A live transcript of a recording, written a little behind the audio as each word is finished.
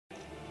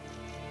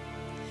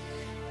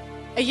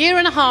A year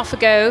and a half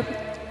ago,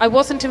 I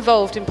wasn't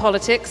involved in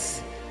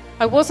politics.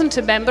 I wasn't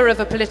a member of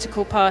a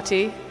political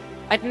party.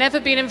 I'd never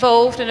been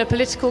involved in a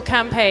political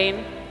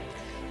campaign.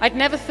 I'd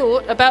never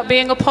thought about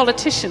being a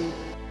politician.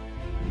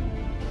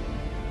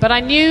 But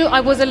I knew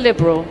I was a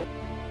liberal.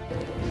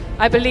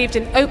 I believed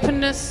in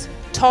openness,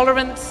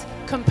 tolerance,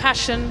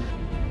 compassion.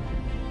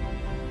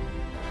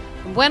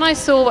 And when I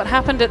saw what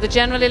happened at the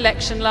general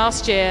election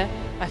last year,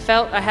 I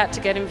felt I had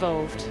to get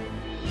involved.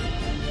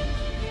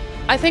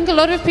 I think a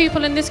lot of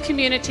people in this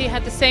community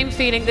had the same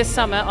feeling this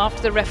summer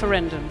after the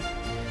referendum.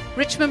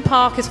 Richmond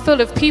Park is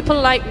full of people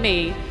like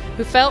me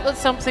who felt that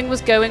something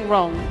was going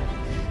wrong,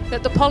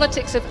 that the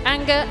politics of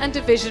anger and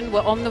division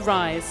were on the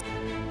rise.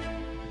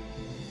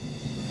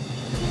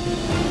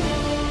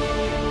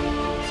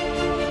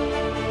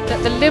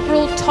 That the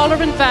liberal,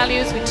 tolerant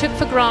values we took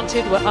for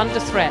granted were under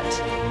threat.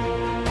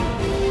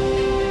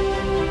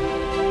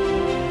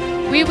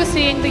 We were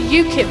seeing the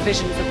UKIP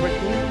vision for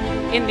Britain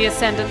in the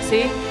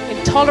ascendancy,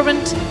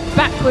 intolerant,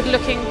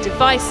 backward-looking,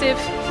 divisive,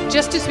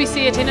 just as we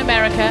see it in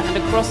America and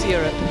across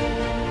Europe.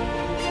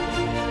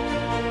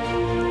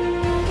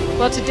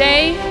 Well,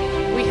 today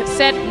we have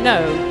said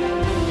no.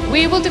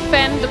 We will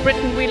defend the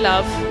Britain we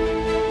love.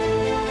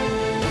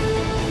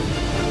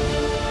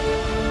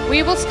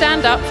 We will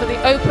stand up for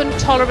the open,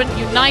 tolerant,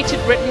 united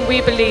Britain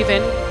we believe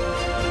in.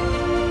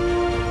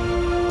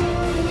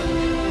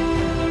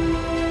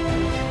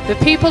 The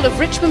people of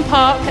Richmond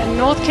Park and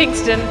North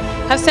Kingston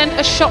have sent a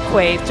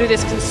shockwave through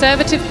this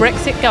Conservative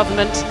Brexit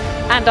government,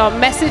 and our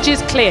message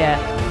is clear.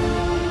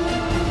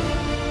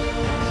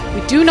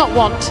 We do not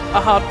want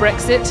a hard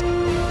Brexit.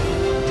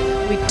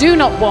 We do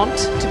not want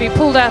to be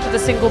pulled out of the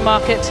single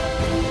market.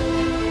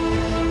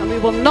 And we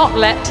will not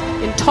let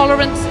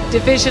intolerance,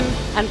 division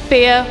and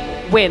fear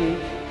win.